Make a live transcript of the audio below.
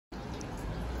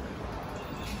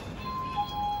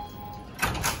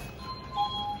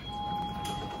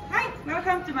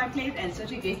Welcome to my Clays and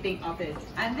Social Gifting office.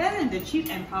 I'm Dylan, the Chief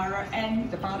Empowerer and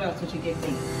the founder of Social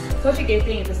Gifting. Social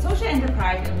Gifting is a social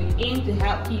enterprise and we aim to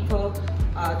help people,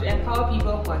 to empower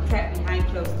people who are trapped behind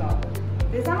closed doors.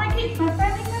 These are my kids, my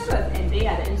family members, and they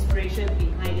are the inspiration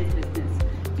behind this business.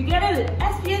 Together with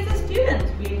SPSS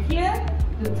students, we are here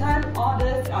to turn all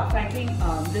this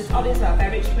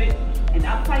beverage strip and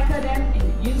upcycle them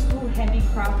in useful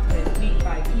handicraft that's made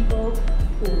by people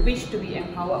who wish to be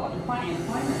empowered or to find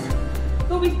employment.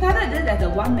 So we started this as a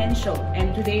one-man show,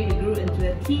 and today we grew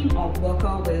into a team of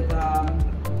workers with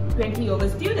 20 over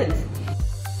students.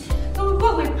 So we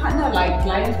work with partners like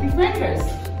Lions Befrienders,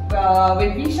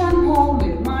 with Bishan Home,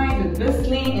 with Mind, with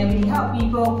Whistling, and we help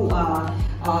people who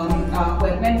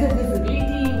have mental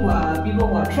disability, people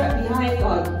who are trapped behind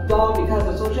a door because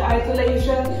of social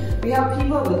isolation. We help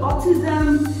people with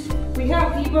autism. We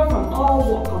help people from all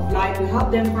walks of life. We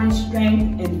help them find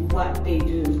strength in what they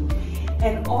do.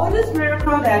 And all this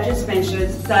miracle that I just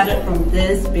mentioned started from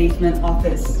this basement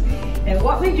office. And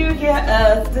what we do here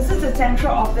is, this is the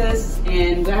central office,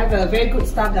 and we have a very good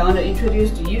staff that I want to introduce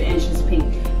to you, and she's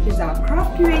Pink. She's our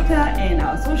craft curator and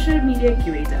our social media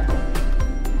curator.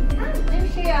 Hi, I'm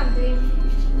Shay. I'm doing.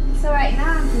 So right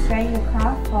now I'm preparing the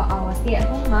craft for our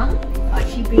stay-at-home mom.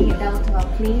 She bring it down to our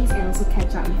place and also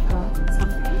catch up with her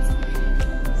sometimes.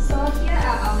 So here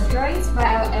are our drawings by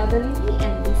our elderly,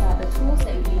 and these are the tools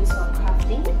that we use for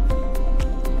crafting.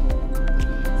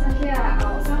 So here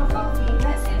are some of our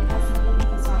favorites, and personally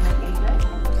this is one of my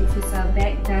favorites. This is a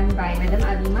bag done by Madam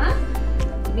Alima,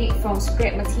 made from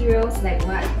scrap materials like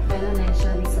what Bella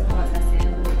mentioned, we support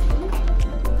sustainability.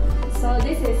 So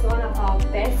this is one of our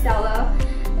best sellers.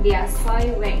 They are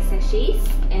soy wax sachets,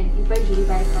 and people usually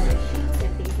buy for their shoes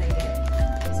and things like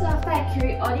that. So after I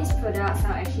curate all these products,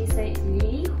 I'll actually send it to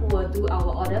Lily, who will do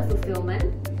our order fulfillment.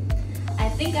 I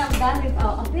think I'm done with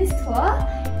our office tour,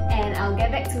 and I'll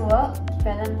get back to work.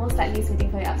 Bella most likely is waiting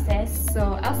for you upstairs,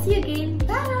 so I'll see you again.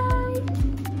 Bye!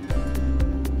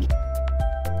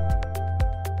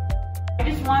 I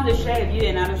just wanted to share with you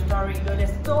another story.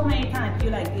 There's so many times I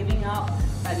feel like giving up,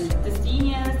 but the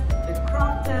seniors, the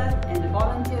crafters, and the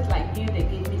volunteers like you that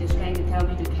give me the strength to tell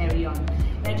me to carry on.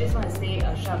 And I just want to say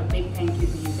shout a big thank you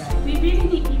to you guys. We really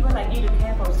need people like you to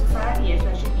care for society,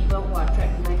 especially people who are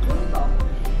trapped behind closed doors.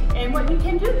 And what you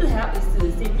can do to help is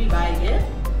to simply buy a gift,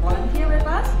 volunteer with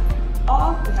us,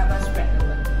 or to help us spread the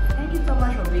word. Thank you so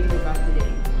much for being with us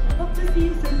today. I hope to see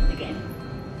you soon again.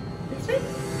 Next week.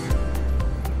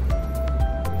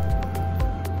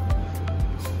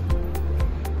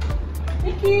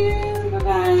 Thank you.